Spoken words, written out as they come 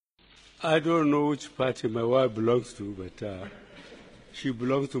I don't know which party my wife belongs to, but she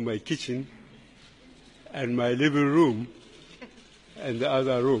belongs to my kitchen and my living room and the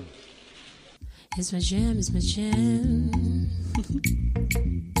other room. It's my jam, it's my jam.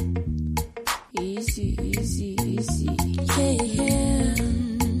 Easy, easy, easy. Yeah, yeah.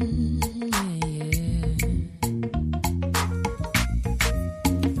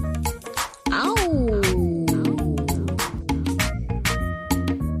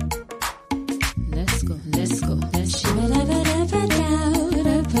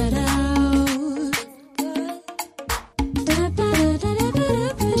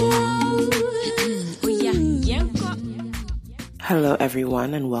 Hello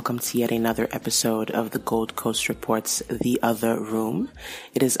everyone and welcome to yet another episode of the Gold Coast Report's The Other Room.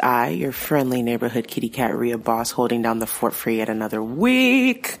 It is I, your friendly neighborhood kitty cat Rhea Boss, holding down the fort for yet another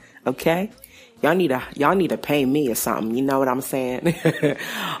week. Okay? Y'all need to pay me or something. You know what I'm saying?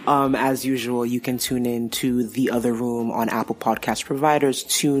 As usual, you can tune in to The Other Room on Apple Podcast providers,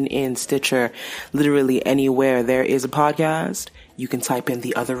 tune in, Stitcher, literally anywhere there is a podcast. You can type in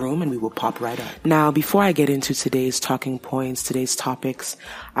The Other Room and we will pop right up. Now, before I get into today's talking points, today's topics,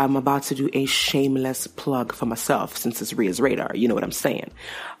 I'm about to do a shameless plug for myself since it's Rhea's Radar. You know what I'm saying?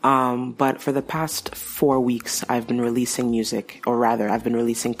 But for the past 4 weeks, I've been releasing music, or rather, I've been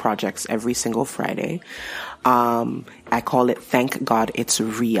releasing projects every single Friday. I call it Thank God It's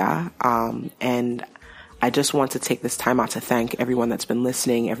Rhea. And I just want to take this time out to thank everyone that's been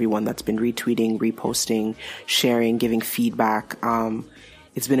listening, everyone that's been retweeting, reposting, sharing, giving feedback.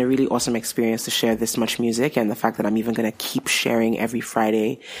 It's been a really awesome experience to share this much music, and the fact that I'm even going to keep sharing every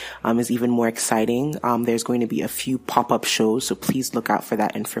Friday is even more exciting. There's going to be a few pop-up shows, so please look out for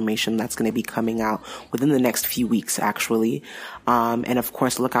that information. That's going to be coming out within the next few weeks, actually. And of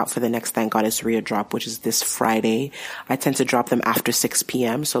course, look out for the next Thank God It's Rhea drop, which is this Friday. I tend to drop them after 6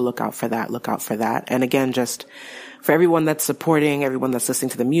 p.m., so look out for that. And again, just for everyone that's supporting, everyone that's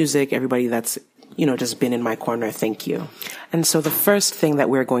listening to the music, everybody that's just been in my corner, thank you. And so the first thing that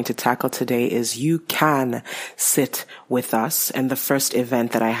we're going to tackle today is You Can Sit With Us. And the first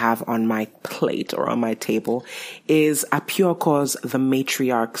event that I have on my plate or on my table is Apioko's The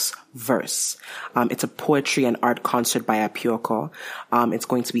Matriarch's Verse. It's a poetry and art concert by Apioko. It's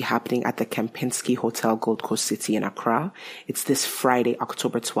going to be happening at the Kempinski Hotel, Gold Coast City in Accra. It's this Friday,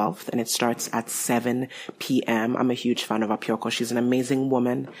 October 12th, and it starts at 7 p.m. I'm a huge fan of Apioko. She's an amazing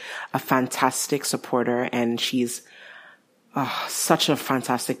woman, a fantastic supporter, and she's such a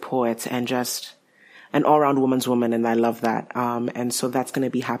fantastic poet and just an all-round woman's woman, and I love that. And so that's going to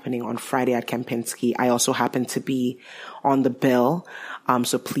be happening on Friday at Kempinski. I also happen to be on the bill,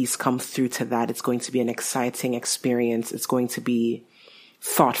 so please come through to that. It's going to be an exciting experience. It's going to be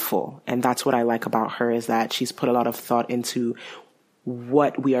thoughtful, and that's what I like about her, is that she's put a lot of thought into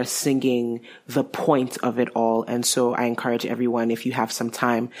what we are singing, the point of it all. And so I encourage everyone, if you have some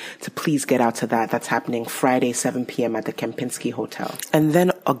time, to please get out to that. That's happening Friday, 7 p.m. at the Kempinski Hotel. And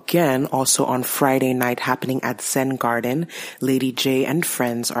then again, also on Friday night, happening at Zen Garden, Lady J and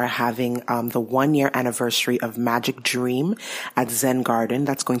friends are having the 1-year anniversary of Magic Dream at Zen Garden.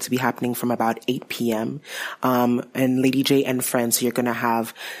 That's going to be happening from about 8 p.m. And Lady J and friends, you're going to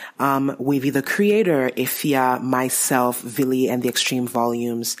have Wavy the Creator, Ifia, myself, Villy, and the Extreme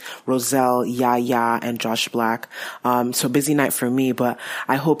Volumes, Roselle, Yaya, and Josh Black. So busy night for me, but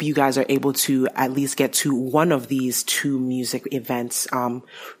I hope you guys are able to at least get to one of these 2 music events.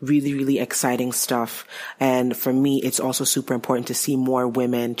 Really, really exciting stuff. And for me, it's also super important to see more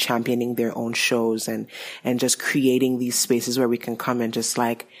women championing their own shows and just creating these spaces where we can come and just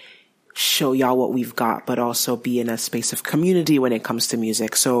show y'all what we've got, but also be in a space of community when it comes to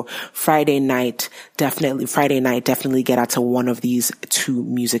music. So Friday night, definitely get out to one of these 2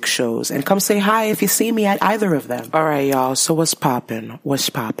 music shows and come say hi if you see me at either of them. All right, y'all. So what's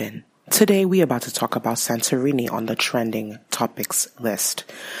poppin'? Today we about to talk about Santorini on the trending topics list.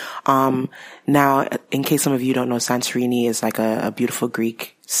 Now, in case some of you don't know, Santorini is like a beautiful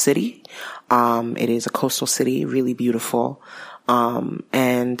Greek city. It is a coastal city, really beautiful.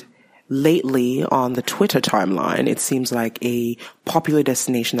 And lately on the Twitter timeline, it seems like a popular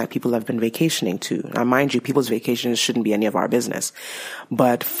destination that people have been vacationing to. Now, mind you, people's vacations shouldn't be any of our business.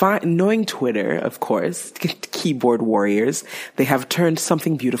 But knowing Twitter, of course, keyboard warriors, they have turned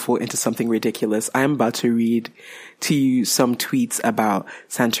something beautiful into something ridiculous. I am about to read to you some tweets about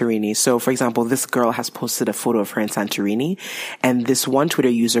Santorini. So, for example, this girl has posted a photo of her in Santorini, and this one Twitter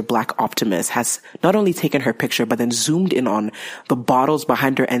user, Black Optimus, has not only taken her picture, but then zoomed in on the bottles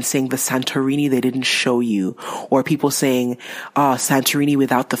behind her and saying, the Santorini they didn't show you. Or people saying, Santorini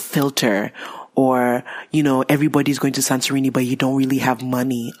without the filter. or, everybody's going to Santorini, but you don't really have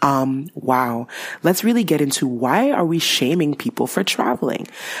money. Wow. Let's really get into why are we shaming people for traveling?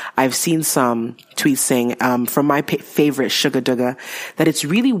 I've seen some tweets saying, from my favorite Sugar Dugga, that it's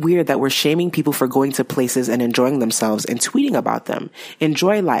really weird that we're shaming people for going to places and enjoying themselves and tweeting about them.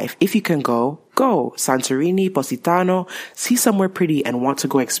 Enjoy life. If you can go. Santorini, Positano, see somewhere pretty and want to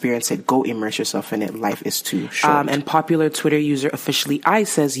go experience it. Go immerse yourself in it. Life is too short. And popular Twitter user Officially I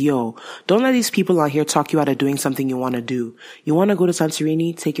says, yo, don't let these people out here talk you out of doing something you want to do. You want to go to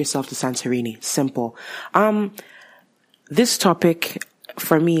Santorini? Take yourself to Santorini. Simple. This topic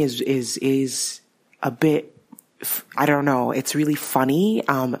for me is a bit, I don't know. It's really funny,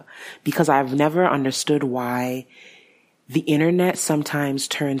 because I've never understood why the internet sometimes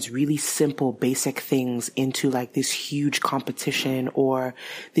turns really simple, basic things into like this huge competition or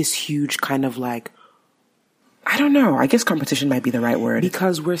this huge kind of like, I don't know, I guess competition might be the right word.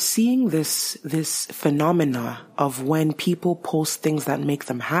 Because we're seeing this phenomena of when people post things that make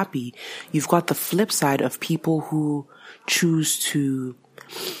them happy, you've got the flip side of people who choose to,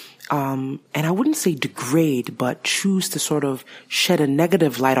 and I wouldn't say degrade, but choose to sort of shed a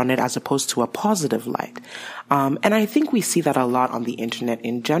negative light on it as opposed to a positive light. And I think we see that a lot on the internet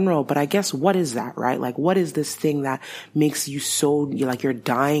in general, but I guess what is that, right? Like, what is this thing that makes you so, you're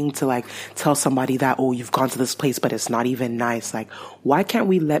dying to like tell somebody that, oh, you've gone to this place, but it's not even nice. Like, why can't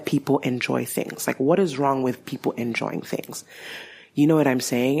we let people enjoy things? Like, what is wrong with people enjoying things? You know what I'm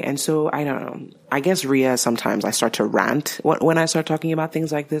saying? And so, I don't know. I guess, Rhea, sometimes I start to rant when I start talking about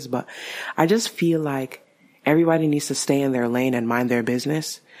things like this, but I just feel like everybody needs to stay in their lane and mind their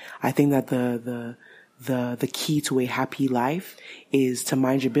business. I think that the key to a happy life is to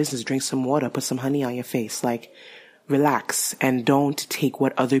mind your business, drink some water, put some honey on your face, like, relax, and don't take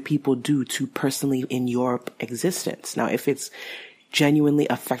what other people do too personally in your existence. Now, if it's genuinely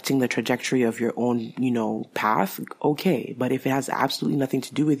affecting the trajectory of your own, path, okay. But if it has absolutely nothing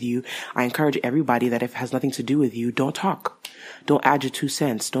to do with you, I encourage everybody that if it has nothing to do with you, don't talk. Don't add your 2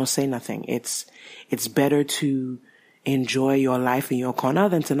 cents. Don't say nothing. It's better to enjoy your life in your corner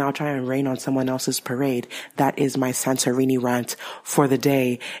than to now try and rain on someone else's parade. That is my Santorini rant for the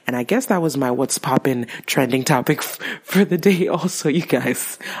day. And I guess that was my what's poppin' trending topic for the day also, you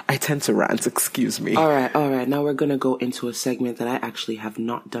guys. I tend to rant, excuse me. All right. Now we're going to go into a segment that I actually have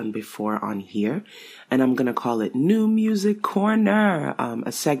not done before on here. And I'm going to call it New Music Corner,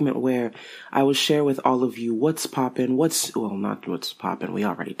 a segment where I will share with all of you what's poppin', not what's poppin', we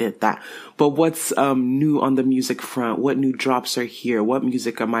already did that, but what's new on the music front, what new drops are here, what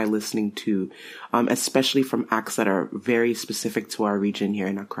music am I listening to, especially from acts that are very specific to our region here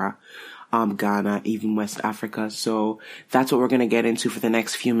in Accra, Ghana, even West Africa. So that's what we're going to get into for the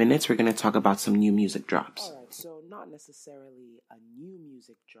next few minutes. We're going to talk about some new music drops. All right, so not necessarily a new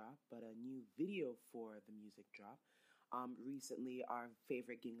music drop, but a new video for the music drop. Recently, our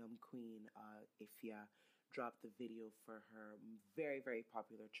favorite Gingham queen, Ifya, dropped the video for her very, very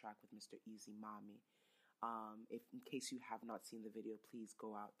popular track with Mr. Easy Mommy. If in case you have not seen the video, please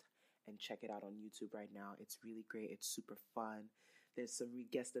go out and check it out on YouTube right now. It's really great. It's super fun. There's some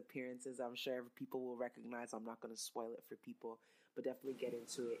guest appearances I'm sure people will recognize. I'm not going to spoil it for people, but definitely get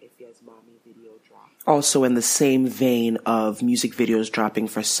into it if Ifya's Mommy video drop. Also in the same vein of music videos dropping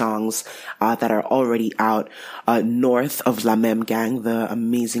for songs that are already out, North of La Mem Gang, the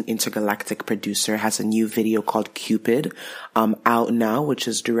amazing intergalactic producer, has a new video called Cupid out now, which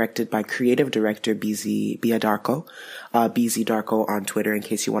is directed by creative director BZ Darko. BZ Darko on Twitter in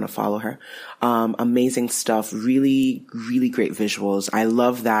case you want to follow her. Amazing stuff. Really, really great visuals. I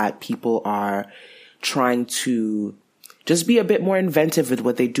love that people are trying to just be a bit more inventive with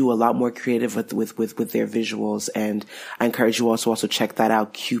what they do, a lot more creative with their visuals. And I encourage you also check that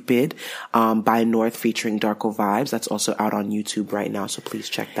out. Cupid, by North featuring Darko Vibes. That's also out on YouTube right now. So please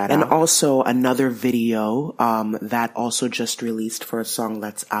check that out. And also another video, that also just released for a song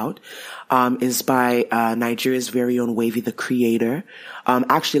that's out, is by, Nigeria's very own Wavy the Creator.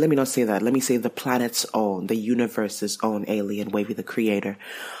 Actually, let me not say that. Let me say the planet's own, the universe's own alien, Wavy the Creator.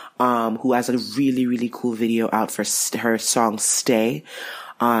 Who has a really, really cool video out for her song Stay.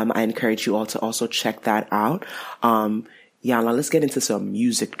 I encourage you all to also check that out. Now let's get into some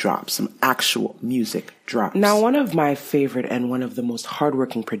music drops, some actual music drops. Now, one of my favorite and one of the most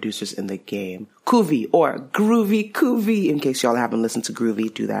hardworking producers in the game, Kuvi, or Groovy Kuvi, in case y'all haven't listened to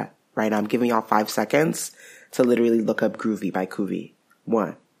Groovy, do that right now. I'm giving y'all 5 seconds to literally look up Groovy by Kuvi.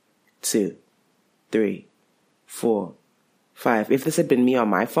 1, 2, 3, 4, 5. If this had been me on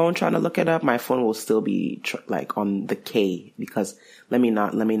my phone trying to look it up, my phone will still be like on the K, because let me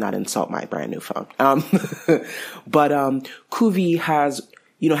not insult my brand new phone. But Kuvi has,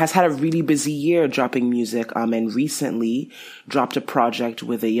 has had a really busy year dropping music, and recently dropped a project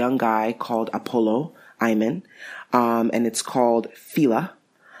with a young guy called Apollo Iman, and it's called Fila.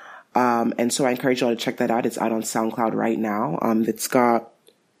 And so I encourage y'all to check that out. It's out on SoundCloud right now. It's got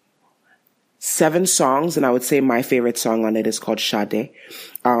 7 songs, and I would say my favorite song on it is called Shade.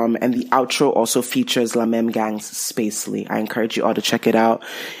 And the outro also features La Même Gang's Spacely. I encourage you all to check it out.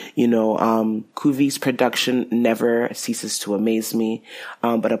 Kuvi's production never ceases to amaze me.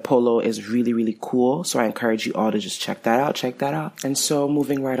 But Apollo is really, really cool. So I encourage you all to just check that out. And so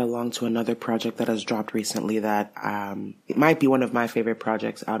moving right along to another project that has dropped recently that, it might be one of my favorite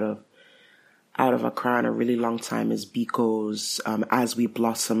projects out of Accra in a really long time is Biko's, As We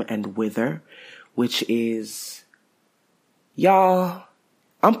Blossom and Wither, which is, y'all,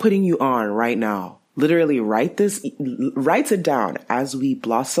 I'm putting you on right now. Literally write it down, As We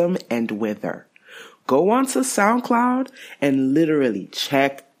Blossom and Wither. Go onto SoundCloud and literally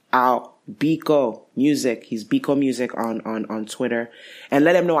check out Biko Music. He's Biko Music on Twitter, and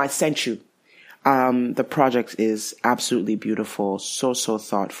let him know I sent you. The project is absolutely beautiful, so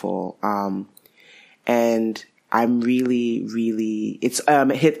thoughtful. And I'm really, really, it's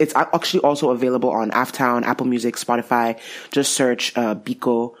actually also available on Aftown, Apple Music, Spotify. Just search,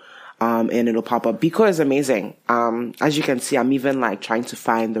 Biko, and it'll pop up. Biko is amazing. As you can see, I'm even like trying to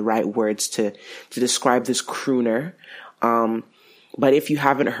find the right words to describe this crooner. But if you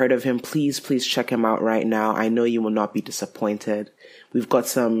haven't heard of him, please check him out right now. I know you will not be disappointed. We've got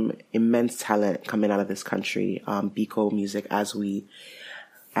some immense talent coming out of this country. Biko Music,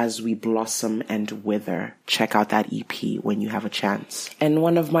 As We Blossom and Wither. Check out that EP when you have a chance. And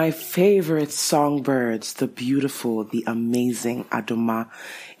one of my favorite songbirds, the beautiful, the amazing Adoma.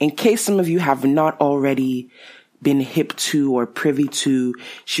 In case some of you have not already been hip to or privy to,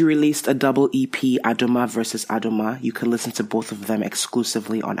 she released a double EP, Adoma versus Adoma. You can listen to both of them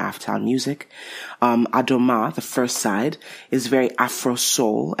exclusively on Aftown Music. Adoma, the first side, is very Afro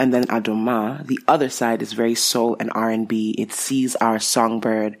soul, and then Adoma, the other side, is very soul and R&B. It sees our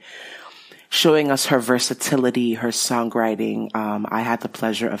songbird showing us her versatility, her songwriting. I had the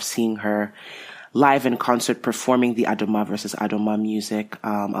pleasure of seeing her live in concert performing the Adoma versus Adoma music,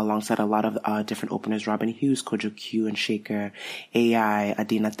 alongside a lot of different openers, Robin Hughes, Kojo Q and Shaker, AI,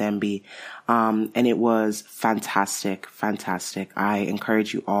 Adina Thembi. And it was fantastic. I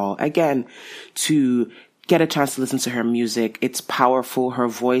encourage you all, again, to get a chance to listen to her music. It's powerful. Her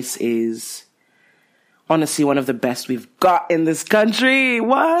voice is honestly one of the best we've got in this country.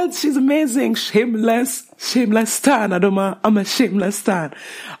 What? She's amazing. Shameless stan, Adoma. I'm a shameless stan.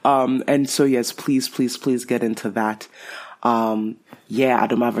 And so yes, please get into that.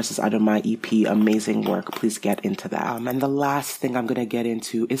 Adoma versus Adoma EP, amazing work. Please get into that. And the last thing I'm gonna get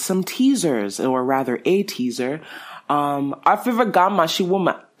into is some teasers, or rather a teaser. Our favorite Gamma, she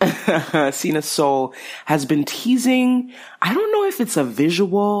woman, Sina Soul, has been teasing. I don't know if it's a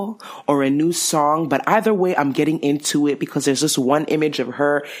visual or a new song, but either way, I'm getting into it because there's this one image of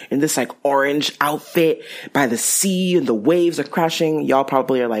her in this like orange outfit by the sea and the waves are crashing. Y'all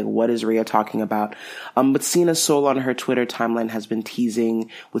probably are like, what is Rhea talking about? But Sina Soul on her Twitter timeline has been teasing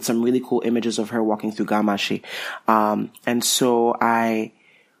with some really cool images of her walking through Gamashi. And so I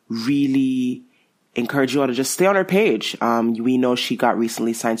really encourage you all to just stay on her page. We know she got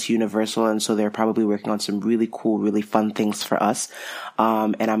recently signed to Universal, and so they're probably working on some really cool, really fun things for us.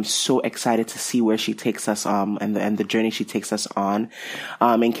 And I'm so excited to see where she takes us, and the journey she takes us on.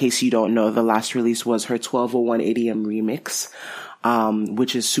 In case you don't know, the last release was her 1201 ADM remix,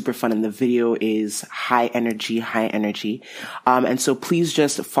 which is super fun. And the video is high energy. And so please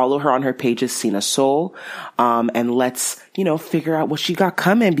just follow her on her pages, Sina Soul. And let's, figure out what she got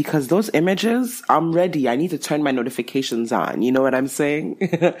coming, because those images, I'm ready. I need to turn my notifications on. You know what I'm saying?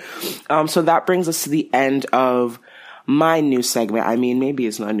 So that brings us to the end of my new segment. I mean, maybe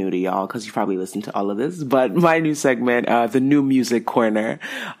it's not new to y'all because you probably listened to all of this, but my new segment, the new music corner.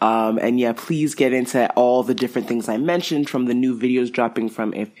 And yeah, please get into all the different things I mentioned, from the new videos dropping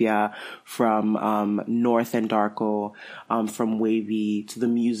from Ifya, from North and Darko, from Wavy, to the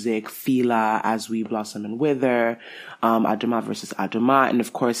music, Fila, As We Blossom and Wither, Adoma versus Adoma, and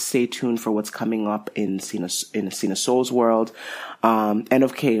of course, stay tuned for what's coming up in Sina Soul's world. And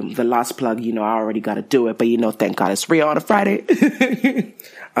okay, the last plug, I already gotta do it, but thank God it's real on a Friday.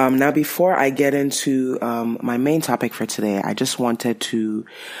 Now before I get into, my main topic for today, I just wanted to,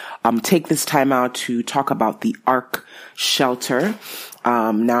 take this time out to talk about the ARC shelter.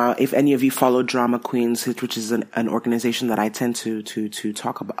 Now, if any of you follow Drama Queens, which is an organization that I tend to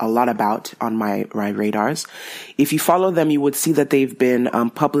talk a lot about on my radars, if you follow them, you would see that they've been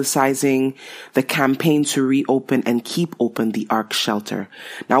publicizing the campaign to reopen and keep open the ARC shelter.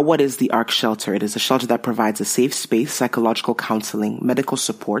 Now, what is the ARC shelter? It is a shelter that provides a safe space, psychological counseling, medical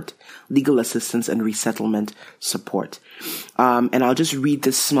support, legal assistance, and resettlement support. And I'll just read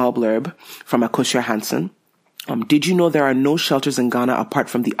this small blurb from Akosia Hansen. Did you know there are no shelters in Ghana apart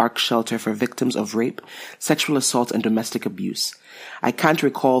from the ARC shelter for victims of rape, sexual assault, and domestic abuse? I can't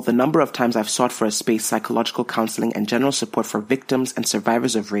recall the number of times I've sought for a space, psychological counseling, and general support for victims and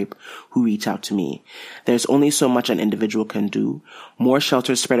survivors of rape who reach out to me. There's only so much an individual can do. More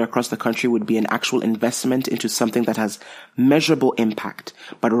shelters spread across the country would be an actual investment into something that has measurable impact.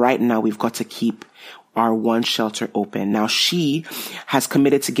 But right now, we've got to keep our one shelter open. Now, she has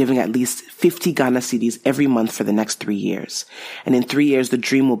committed to giving at least 50 Ghana cedis every month for the next 3 years. And in 3 years, the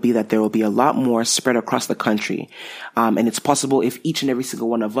dream will be that there will be a lot more spread across the country. And it's possible if each and every single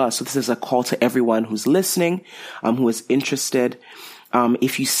one of us, so this is a call to everyone who's listening, who is interested,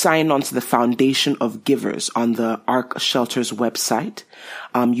 if you sign on to the Foundation of Givers on the ARC Shelter's website,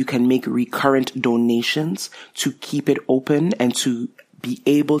 you can make recurrent donations to keep it open and to be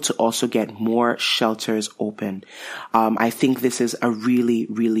able to also get more shelters open. I think this is a really,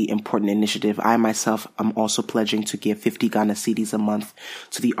 really important initiative. I myself am also pledging to give 50 Ghana cedis a month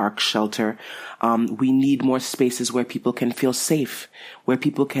to the ARC shelter. We need more spaces where people can feel safe, where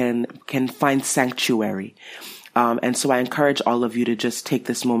people can find sanctuary. And so I encourage all of you to just take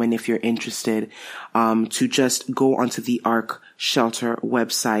this moment, if you're interested, to just go onto the ARC Shelter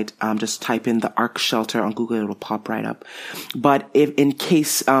website. Just type in the ARC Shelter on Google. It'll pop right up. But if in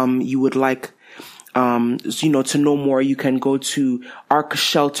case, you would like, to know more, you can go to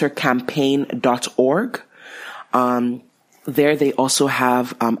arcsheltercampaign.org. There they also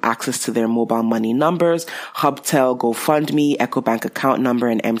have access to their mobile money numbers, Hubtel, GoFundMe, EcoBank account number,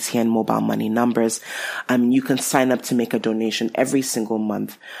 and MTN mobile money numbers. You can sign up to make a donation every single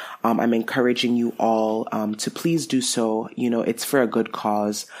month. I'm encouraging you all to please do so. It's for a good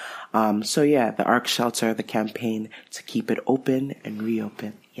cause. The ARC Shelter, the campaign to keep it open and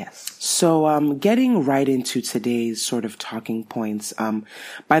reopen. Yes. So, getting right into today's sort of talking points.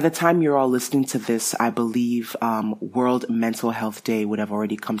 By the time you're all listening to this, I believe, World Mental Health Day would have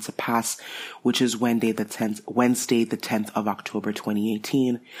already come to pass, which is Wednesday, the 10th of October,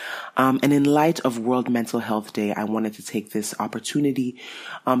 2018. And in light of World Mental Health Day, I wanted to take this opportunity,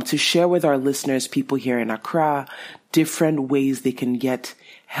 to share with our listeners, people here in Accra, different ways they can get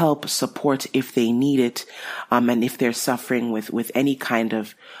help, support if they need it, and if they're suffering with any kind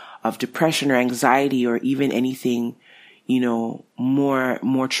of depression or anxiety or even anything,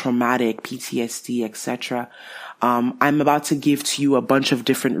 more traumatic, PTSD, etc. I'm about to give to you a bunch of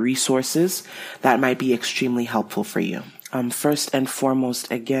different resources that might be extremely helpful for you. First and foremost,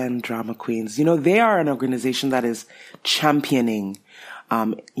 again, Drama Queens, they are an organization that is championing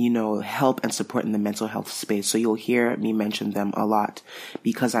help and support in the mental health space. So you'll hear me mention them a lot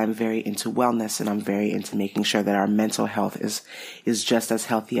because I'm very into wellness and I'm very into making sure that our mental health is just as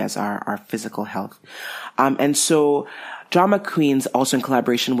healthy as our physical health. And so Drama Queens, also in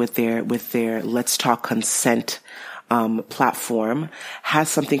collaboration with their Let's Talk Consent platform, has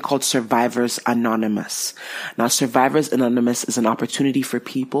something called Survivors Anonymous. Now, Survivors Anonymous is an opportunity for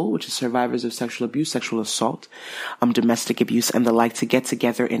people, which is survivors of sexual abuse, sexual assault, domestic abuse, and the like, to get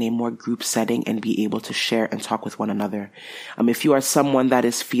together in a more group setting and be able to share and talk with one another. If you are someone that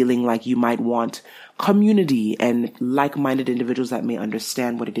is feeling like you might want community and like-minded individuals that may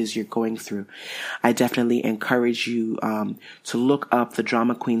understand what it is you're going through, I definitely encourage you to look up the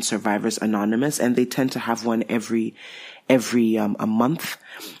Drama Queen Survivors Anonymous, and they tend to have one every a month.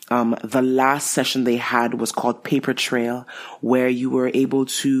 The last session they had was called Paper Trail, where you were able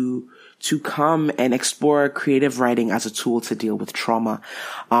to come and explore creative writing as a tool to deal with trauma.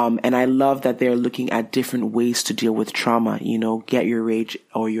 And I love that they're looking at different ways to deal with trauma, get your rage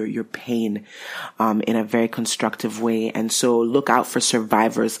or your pain, in a very constructive way. And so look out for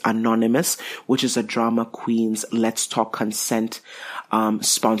Survivors Anonymous, which is a Drama Queens Let's Talk Consent,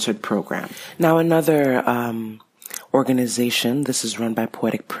 sponsored program. Now, another, organization, this is run by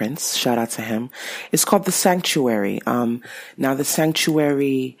Poetic Prince, shout out to him, it's called The Sanctuary. Now the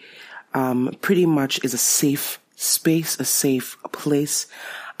Sanctuary, pretty much is a safe space, a safe place.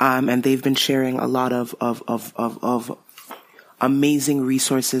 And they've been sharing a lot of amazing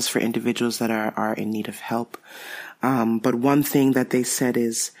resources for individuals that are in need of help. But one thing that they said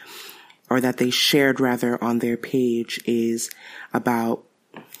that they shared on their page is about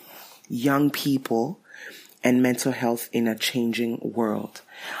young people and mental health in a changing world.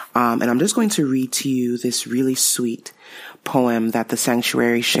 And I'm just going to read to you this really sweet poem that the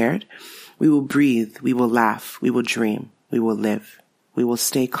Sanctuary shared. We will breathe, we will laugh, we will dream, we will live. We will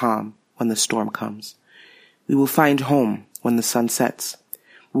stay calm when the storm comes. We will find home when the sun sets.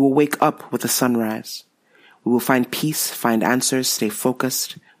 We will wake up with the sunrise. We will find peace, find answers, stay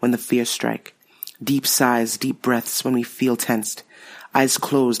focused when the fears strike. Deep sighs, deep breaths when we feel tensed. Eyes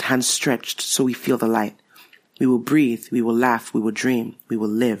closed, hands stretched so we feel the light. We will breathe, we will laugh, we will dream, we will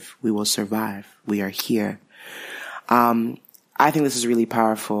live, we will survive. We are here. I think this is really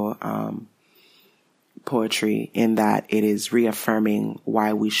powerful poetry in that it is reaffirming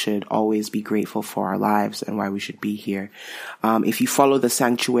why we should always be grateful for our lives and why we should be here. If you follow the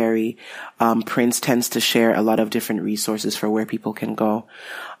Sanctuary, Prince tends to share a lot of different resources for where people can go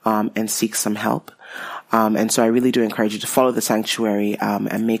and seek some help. And so I really do encourage you to follow the Sanctuary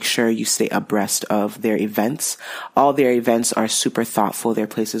and make sure you stay abreast of their events. All their events are super thoughtful. They're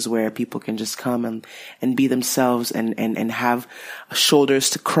places where people can just come and be themselves and have shoulders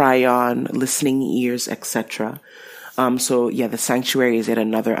to cry on, listening ears, etc. So yeah, the Sanctuary is yet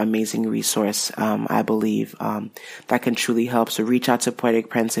another amazing resource, I believe, that can truly help. So reach out to Poetic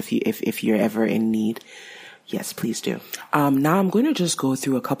Prince if you're ever in need. Yes, please do. Now I'm going to just go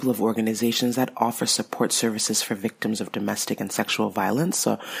through a couple of organizations that offer support services for victims of domestic and sexual violence,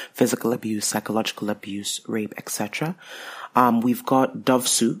 so physical abuse, psychological abuse, rape, etc. We've got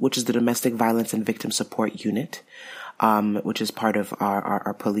DOVSU, which is the Domestic Violence and Victim Support Unit, which is part of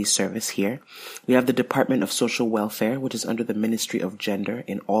our police service here. We have the Department of Social Welfare, which is under the Ministry of Gender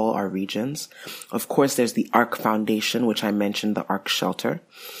in all our regions. Of course, there's the ARC Foundation, which I mentioned, the ARC Shelter.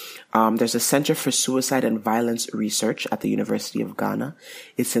 There's a Center for Suicide and Violence Research at the University of Ghana.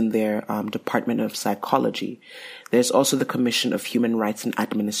 It's in their Department of Psychology. There's also the Commission of Human Rights and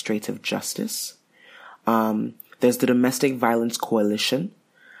Administrative Justice. There's the Domestic Violence Coalition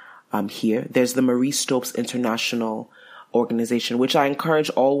here. There's the Marie Stopes International Organization, which I encourage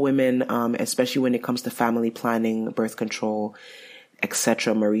all women, especially when it comes to family planning, birth control,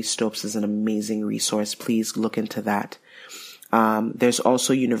 etc. Marie Stopes is an amazing resource. Please look into that. There's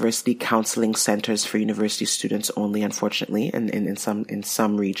also university counseling centers for university students only, unfortunately, in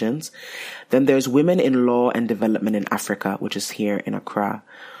some regions. Then there's Women in Law and Development in Africa, which is here in Accra.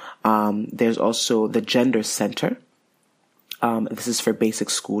 There's also the Gender Center. This is for basic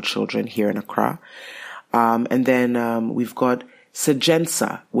school children here in Accra. And then we've got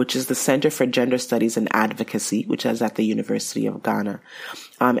SEGENSA, which is the Center for Gender Studies and Advocacy, which is at the University of Ghana.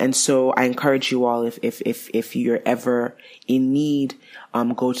 And so I encourage you all, if you're ever in need,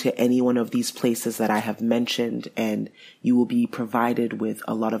 go to any one of these places that I have mentioned, and you will be provided with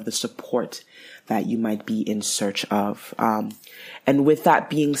a lot of the support that you might be in search of. And with that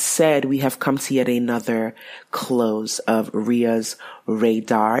being said, we have come to yet another close of Ria's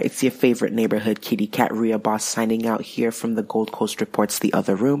Radar. It's your favorite neighborhood kitty cat, Ria Boss, signing out here from the Gold Coast Reports, The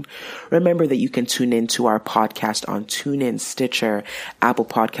Other Room. Remember that you can tune in to our podcast on TuneIn, Stitcher, Apple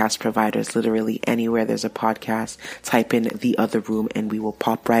Podcast providers, literally anywhere there's a podcast. Type in The Other Room and we will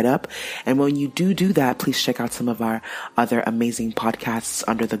pop right up. And when you do that, please check out some of our other amazing podcasts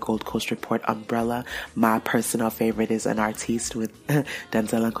under the Gold Coast Report umbrella. My personal favorite is An Artiste with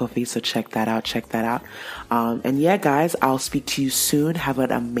Denzel and Kofi, so check that out. And yeah, guys, I'll speak to you soon. Have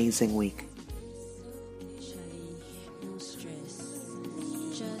an amazing week.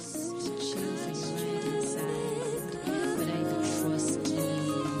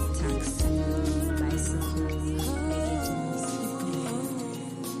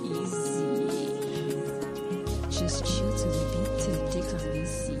 Just chill to the beat, to the dick on the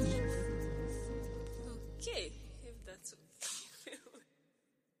sea.